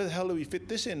 Where the hell do we fit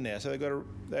this in now? So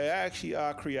they actually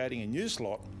are creating a new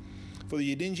slot for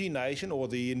the Yidinji nation or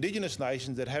the indigenous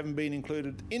nations that haven't been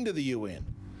included into the UN,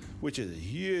 which is a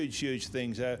huge, huge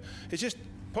thing. So it's just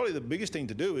probably the biggest thing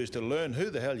to do is to learn who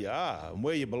the hell you are and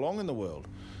where you belong in the world.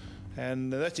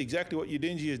 And that's exactly what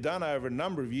Yidinji has done over a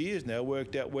number of years now,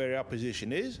 worked out where our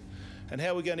position is and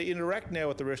how we're going to interact now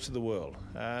with the rest of the world.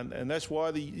 And that's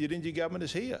why the Yidinji government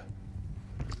is here.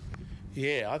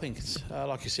 Yeah, I think it's,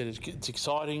 like you said, it's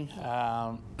exciting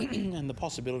and the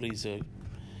possibilities are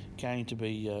going to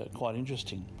be quite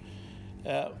interesting.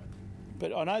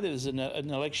 But I know there's an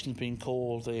election being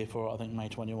called there for, I think, May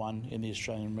 21 in the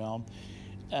Australian realm.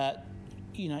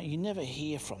 You never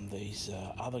hear from these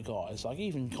other guys, like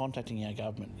even contacting our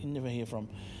government, you never hear from,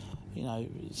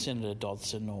 Senator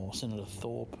Dodson or Senator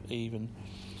Thorpe even,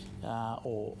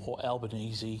 or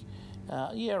Albanese.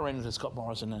 I ran into Scott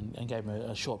Morrison and gave him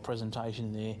a short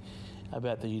presentation there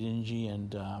about the Yidinji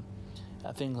and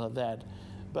things like that.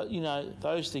 But,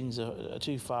 those things are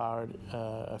too far,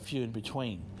 a few in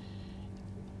between.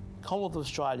 Commonwealth of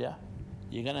Australia,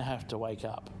 you're going to have to wake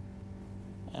up.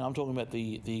 And I'm talking about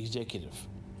the executive.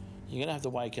 You're going to have to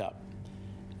wake up.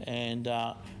 And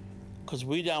because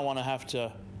we don't want to have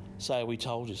to say we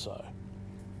told you so.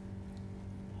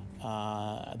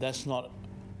 That's not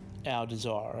our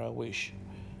desire, our wish.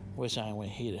 We're saying we're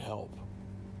here to help.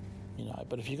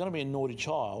 But if you're going to be a naughty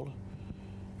child,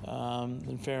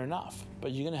 then fair enough.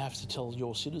 But you're going to have to tell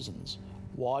your citizens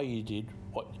why you did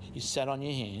what you sat on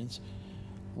your hands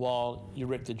while you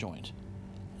wrecked the joint.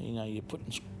 You're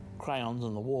putting crayons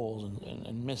on the walls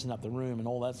and messing up the room and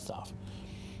all that stuff.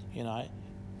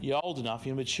 You're old enough,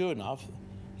 you're mature enough,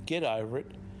 get over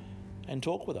it and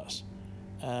talk with us.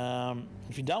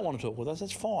 If you don't want to talk with us,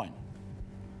 that's fine.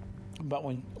 But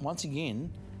once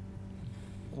again,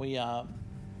 we are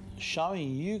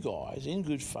showing you guys in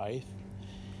good faith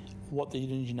what the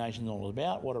Yidinji Nation is all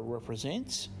about, what it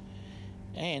represents,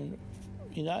 and,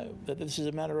 that this is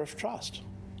a matter of trust.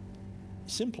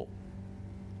 Simple.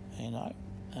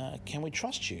 Can we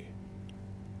trust you?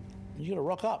 You've got to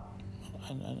rock up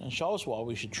and show us why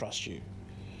we should trust you.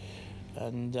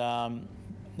 And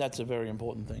that's a very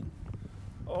important thing.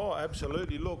 Oh,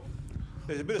 absolutely. Look,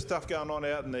 there's a bit of stuff going on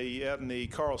out in the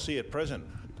Coral Sea at present.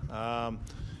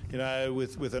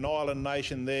 With an island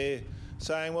nation there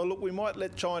saying, well, look, we might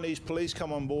let Chinese police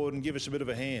come on board and give us a bit of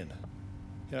a hand.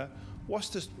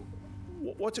 What's it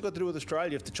got to do with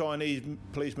Australia if the Chinese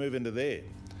police move into there?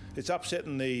 It's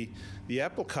upsetting the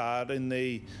apple cart in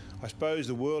the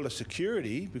world of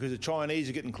security because the Chinese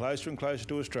are getting closer and closer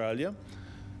to Australia.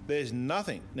 There's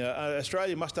nothing. Now,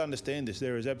 Australia must understand this.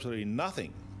 There is absolutely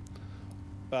nothing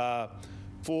to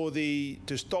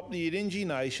stop the Yidinji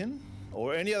nation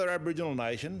or any other Aboriginal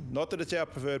nation, not that it's our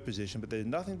preferred position, but there's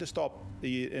nothing to stop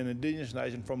an Indigenous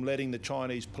nation from letting the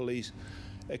Chinese police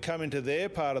come into their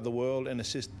part of the world and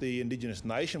assist the Indigenous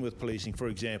nation with policing, for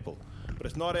example. But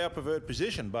it's not our preferred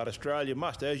position, but Australia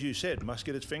must, as you said, must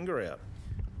get its finger out.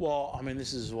 Well,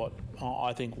 this is what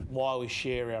I think why we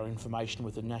share our information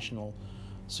with the National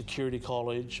Security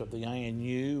College of the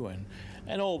ANU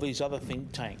and all these other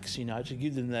think tanks, to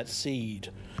give them that seed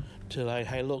to say,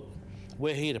 hey, look,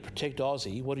 we're here to protect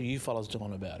Aussie. What are you fellas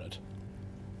doing about it?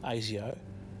 ASIO.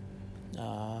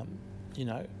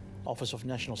 Office of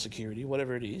National Security,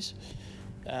 whatever it is.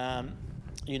 I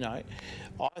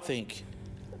think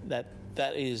that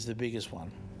is the biggest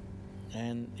one.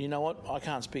 And you know what? I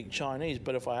can't speak Chinese,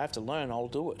 but if I have to learn, I'll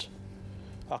do it.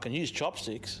 I can use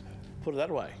chopsticks, put it that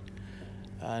way.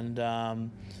 And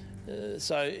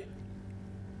so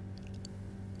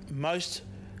most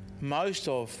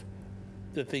of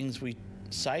the things we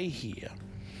say here,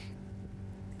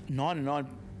 99%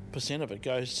 of it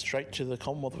goes straight to the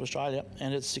Commonwealth of Australia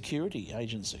and its security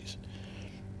agencies.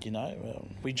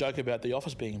 We joke about the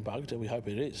office being bugged, and we hope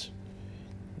it is.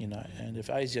 And if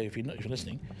ASIO, if you're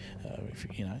listening,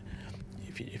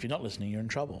 if you're not listening, you're in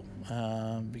trouble,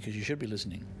 because you should be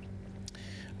listening.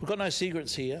 We've got no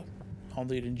secrets here on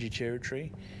the Yidindji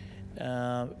territory.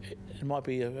 It might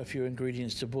be a few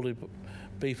ingredients to bully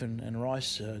beef and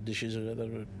rice dishes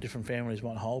that different families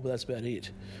might hold, but that's about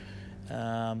it.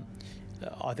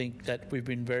 I think that we've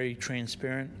been very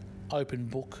transparent, open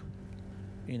book.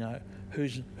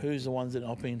 Who's the ones that are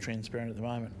not being transparent at the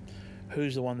moment?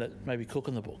 Who's the one that may be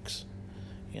cooking the books?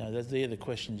 They're the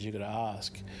questions you've got to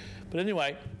ask. But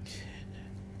anyway,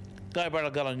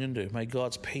 may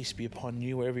God's peace be upon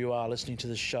you wherever you are listening to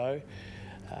this show.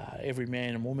 Every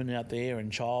man and woman out there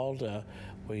and child,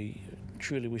 we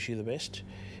truly wish you the best.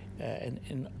 And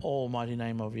in almighty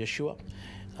name of Yeshua,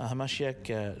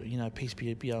 Hamashiach, peace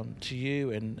be unto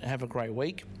you, and have a great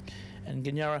week. And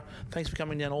Ganyara, thanks for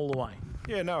coming down all the way.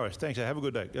 Yeah, no worries. Thanks. Have a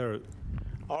good day.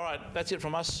 All right, that's it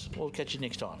from us. We'll catch you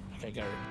next time. Okay, go.